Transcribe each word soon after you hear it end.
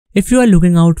If you are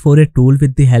looking out for a tool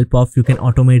with the help of you can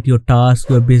automate your task,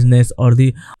 your business, or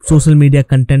the social media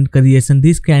content creation,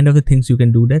 these kind of things you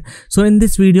can do that. So in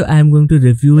this video I am going to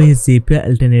review a Zapier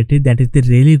alternative that is the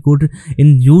really good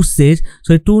in usage.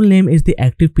 So a tool name is the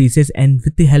Activepieces, and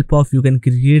with the help of you can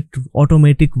create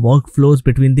automatic workflows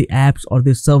between the apps or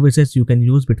the services you can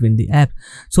use between the apps.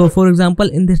 So for example,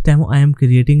 in this demo I am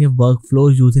creating a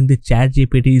workflow using the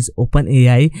ChatGPT's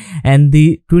OpenAI and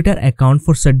the Twitter account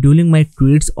for scheduling my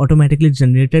tweets automatically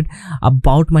generated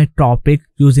about my topic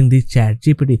using the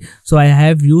ChatGPT. So I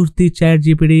have used the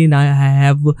ChatGPT. Now I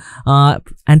have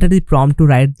entered the prompt to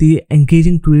write the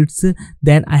engaging tweets.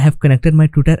 Then I have connected my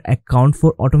Twitter account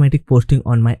for automatic posting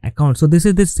on my account. So this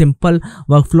is the simple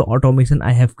workflow automation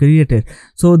I have created.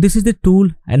 So this is the tool,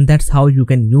 and that's how you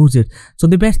can use it. So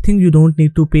the best thing, you don't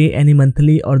need to pay any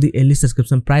monthly or the yearly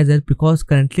subscription prices, because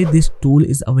currently this tool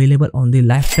is available on the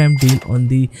lifetime deal on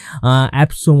the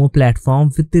AppSumo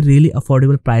platform with the really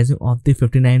affordable pricing of the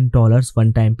 $59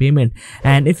 one-time payment.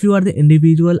 And if you are the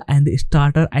individual and the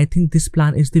starter, I think this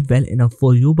plan is the well enough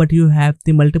for you. But you have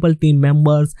the multiple team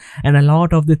members and a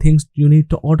lot of the things you need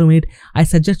to automate, I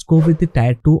suggest go with the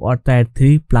tier 2 or tier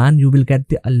 3 plan. You will get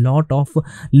a lot of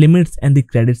limits and the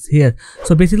credits here.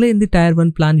 So basically in the tier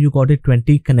 1 plan you got a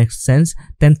 20 connections,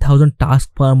 10,000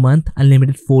 tasks per month,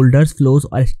 unlimited folders, flows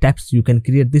or steps you can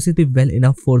create. This is the well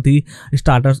enough for the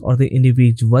starters or the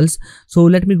individuals. So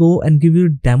let me go and give you a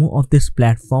demo of this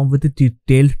platform with a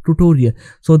detailed tutorial.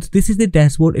 So this is the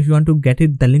dashboard. If you want to get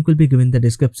it, the link will be given in the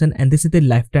description, and this is the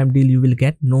lifetime deal you will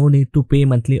get. No need to pay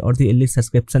monthly or the yearly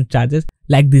subscription charges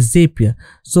like the Zapier.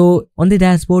 So on the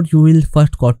dashboard you will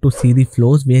first got to see the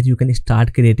flows where you can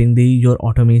start creating your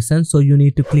automation. So you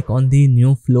need to click on the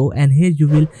new flow, and here you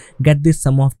will get this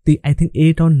some of the I think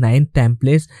 8 or 9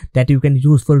 templates that you can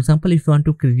use. For example, if you want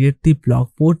to create the blog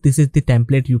post, this is the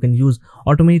template you can use.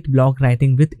 Automate blog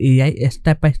writing with AI, a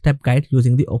step-by-step guide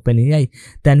using the OpenAI.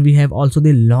 Then we have also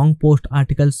the long post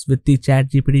articles with the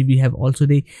ChatGPT. We have also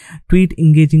the tweet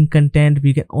engaging content.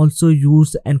 We can also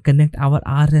use and connect our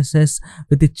RSS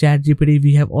with the ChatGPT.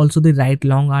 We have also the write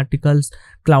long articles,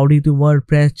 cloudy to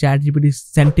WordPress, ChatGPT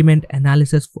sentiment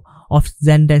analysis of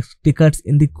Zendesk tickets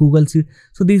in the Google Sheet.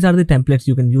 So these are the templates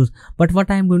you can use. But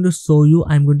what I am going to show you,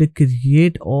 I am going to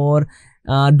create or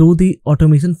do the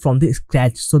automation from the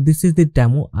scratch. So this is the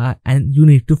demo and you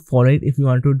need to follow it if you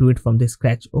want to do it from the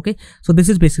scratch. Okay, so this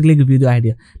is basically give you the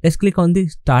idea. Let's click on the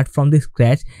start from the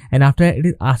scratch, and after it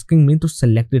is asking me to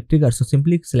select the trigger. So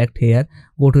simply select here,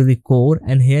 go to the core,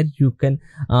 and here you can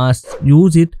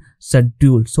use it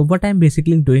schedule. So what I'm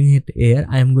basically doing it here,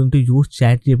 I am going to use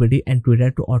ChatGPT and Twitter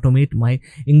to automate my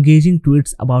engaging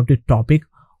tweets about the topic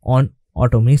on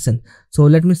automation. So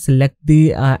let me select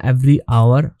the every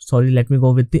hour. Sorry, let me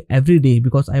go with the every day,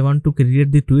 because I want to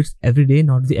create the tweets every day,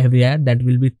 not the every hour. That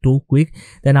will be too quick.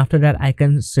 Then after that I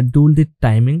can schedule the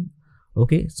timing.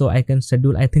 Okay, so I can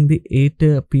schedule, I think the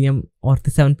 8 p.m. or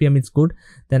the 7 p.m. is good.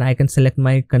 Then I can select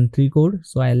my country code.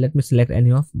 So let me select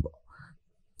any of.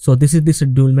 So this is the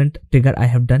schedulement trigger I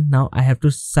have done. Now I have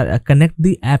to connect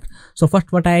the app. So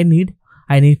first what I need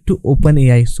to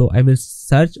OpenAI. So I will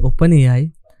search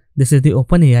OpenAI. This is the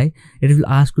OpenAI. It will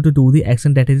ask you to do the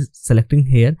action that is selecting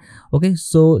here. Okay,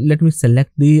 so let me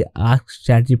select the ask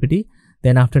ChatGPT.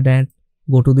 Then after that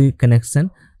go to the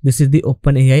connection. This is the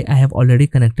OpenAI. I have already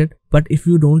connected. But if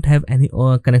you don't have any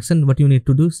connection, what you need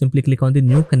to do, simply click on the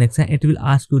new connection. It will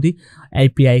ask you the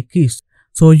API keys.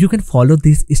 So you can follow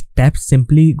these steps.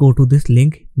 Simply go to this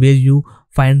link where you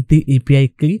find the API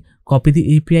key, copy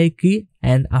the API key,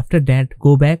 and after that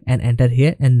go back and enter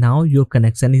here, and now your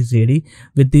connection is ready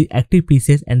with the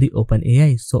Activepieces and the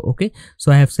OpenAI. So okay,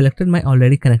 so I have selected my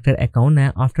already connected account.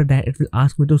 Now after that it will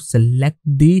ask me to select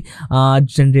the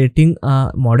generating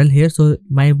model here. So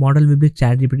my model will be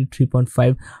ChatGPT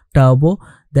 3.5 Turbo.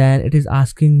 Then it is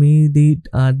asking me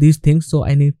these things. So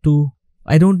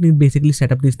I don't need basically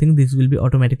set up this thing. This will be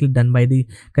automatically done by the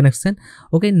connection.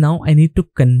 Okay, now I need to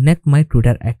connect my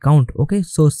Twitter account. Okay,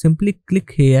 so simply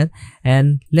click here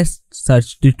and let's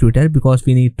search the Twitter, because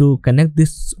we need to connect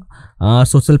this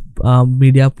social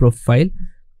media profile.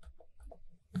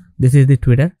 This is the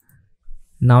Twitter.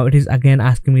 Now it is again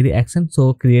asking me the action.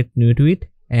 So create new tweet.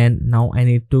 And now I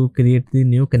need to create the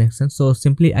new connection. So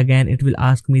simply again it will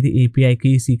ask me the API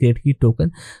key, secret key,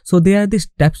 token. So there are the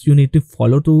steps you need to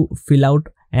follow to fill out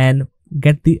and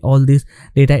get all this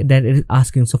data that it is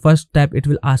asking. So first step, it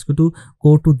will ask you to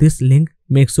go to this link,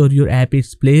 make sure your app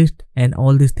is placed, and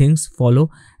all these things follow,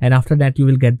 and after that you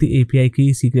will get the API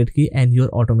key, secret key, and your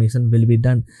automation will be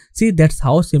done. See, that's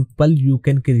how simple you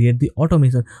can create the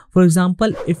automation. For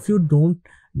example, if you don't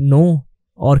know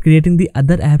or creating the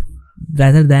other app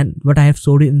rather than what I have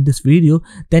showed in this video,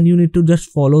 then you need to just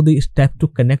follow the step to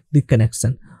connect the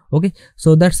connection. Okay,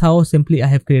 so that's how simply I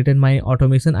have created my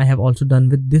automation. I have also done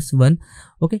with this one.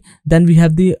 Okay, then we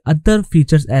have the other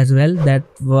features as well. That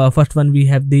first one, we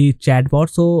have the chatbot.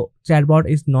 So chatbot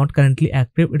is not currently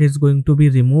active. It is going to be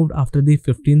removed after the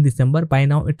 15th December. By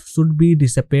now it should be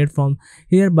disappeared from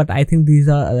here, but I think these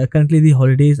are currently the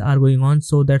holidays are going on,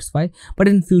 so that's why. But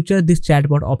in future this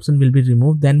chatbot option will be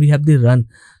removed. Then we have the run.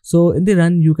 So in the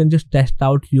run you can just test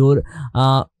out your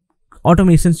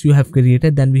automations you have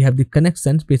created. Then we have the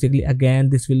connections. Basically again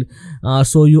this will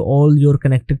show you all your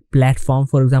connected platform.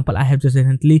 For example, I have just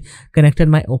recently connected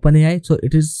my OpenAI, so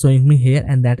it is showing me here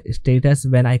and that status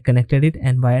when I connected it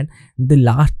and when the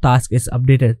last task is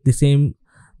updated. The same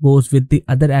goes with the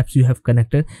other apps you have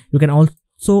connected. You can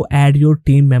also add your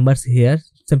team members here.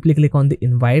 Simply click on the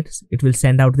invites. It will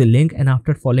send out the link, and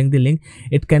after following the link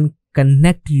it can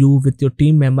connect you with your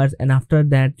team members, and after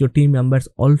that your team members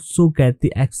also get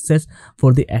the access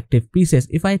for the active pieces.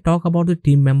 If I talk about the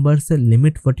team members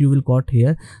limit, what you will got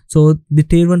here, so the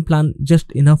tier 1 plan just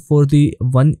enough for the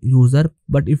one user,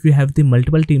 but if you have the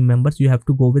multiple team members you have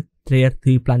to go with tier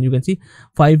 3 plan. You can see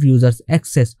 5 users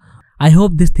access. I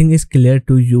hope this thing is clear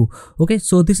to you. Okay,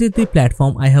 so this is the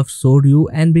platform I have showed you,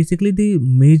 and basically the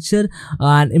major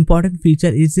and important feature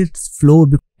is its flow,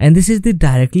 and this is the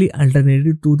directly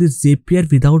alternative to the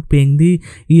Zapier without paying the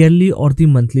yearly or the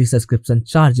monthly subscription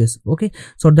charges. Okay,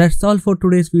 so that's all for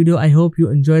today's video. I hope you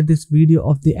enjoyed this video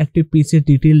of the Activepieces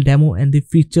detailed demo and the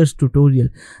features tutorial.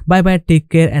 Bye bye, take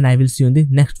care, and I will see you in the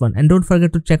next one. And don't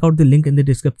forget to check out the link in the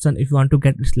description if you want to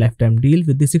get this lifetime deal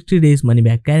with the 60 days money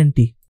back guarantee.